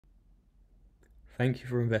Thank you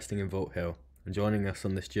for investing in Vault Hill and joining us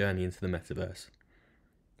on this journey into the metaverse.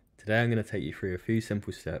 Today I'm going to take you through a few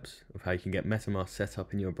simple steps of how you can get MetaMask set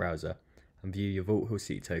up in your browser and view your Vault Hill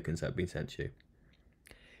seat tokens that have been sent to you.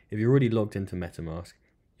 If you're already logged into MetaMask,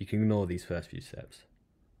 you can ignore these first few steps.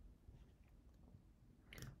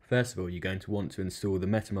 First of all, you're going to want to install the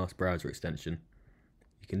MetaMask browser extension.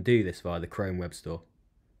 You can do this via the Chrome Web Store.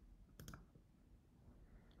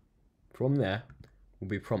 From there, we'll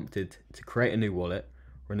be prompted to create a new wallet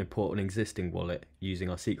or import an existing wallet using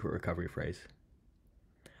our secret recovery phrase.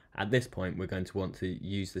 At this point, we're going to want to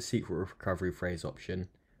use the secret recovery phrase option,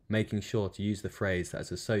 making sure to use the phrase that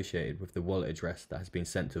is associated with the wallet address that has been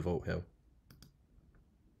sent to Vault Hill.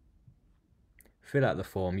 Fill out the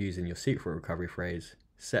form using your secret recovery phrase,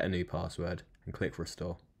 set a new password, and click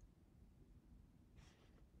Restore.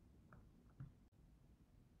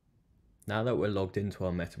 Now that we're logged into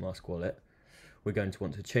our MetaMask wallet, we're going to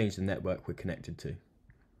want to change the network we're connected to.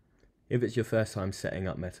 If it's your first time setting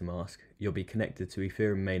up MetaMask, you'll be connected to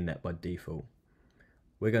Ethereum mainnet by default.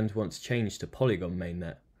 We're going to want to change to Polygon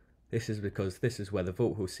mainnet. This is because this is where the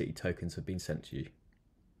Vault Hill City tokens have been sent to you.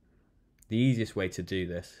 The easiest way to do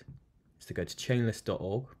this is to go to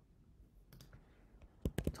chainlist.org,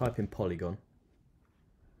 type in Polygon,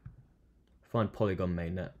 find Polygon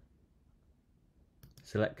mainnet,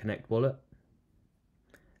 select Connect Wallet,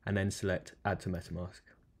 and then select Add to MetaMask.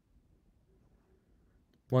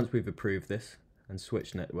 Once we've approved this and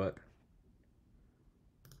switched network,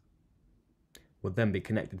 we'll then be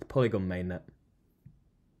connected to Polygon mainnet.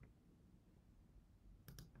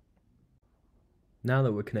 Now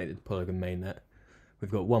that we're connected to Polygon mainnet,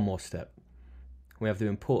 we've got one more step. We have to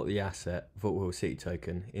import the asset Vault Hill City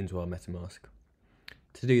token into our MetaMask.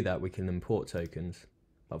 To do that, we can import tokens,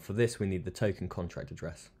 but for this we need the token contract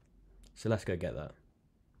address. So let's go get that.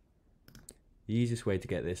 The easiest way to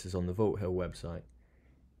get this is on the Vault Hill website.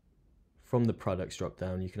 From the products drop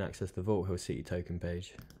down, you can access the Vault Hill City token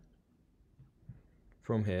page.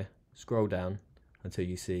 From here, scroll down until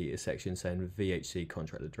you see a section saying VHC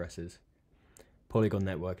contract addresses. Polygon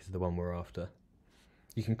network is the one we're after.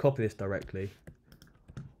 You can copy this directly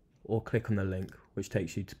or click on the link which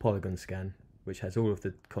takes you to Polygon Scan, which has all of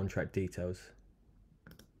the contract details.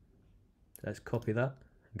 Let's copy that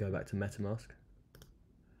and go back to MetaMask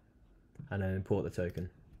and then import the token.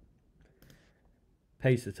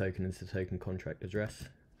 Paste the token into the token contract address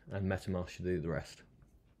and MetaMask should do the rest.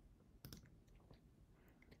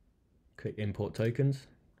 Click import tokens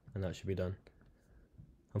and that should be done.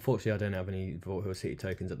 Unfortunately, I don't have any Vault Hill City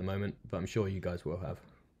tokens at the moment, but I'm sure you guys will have.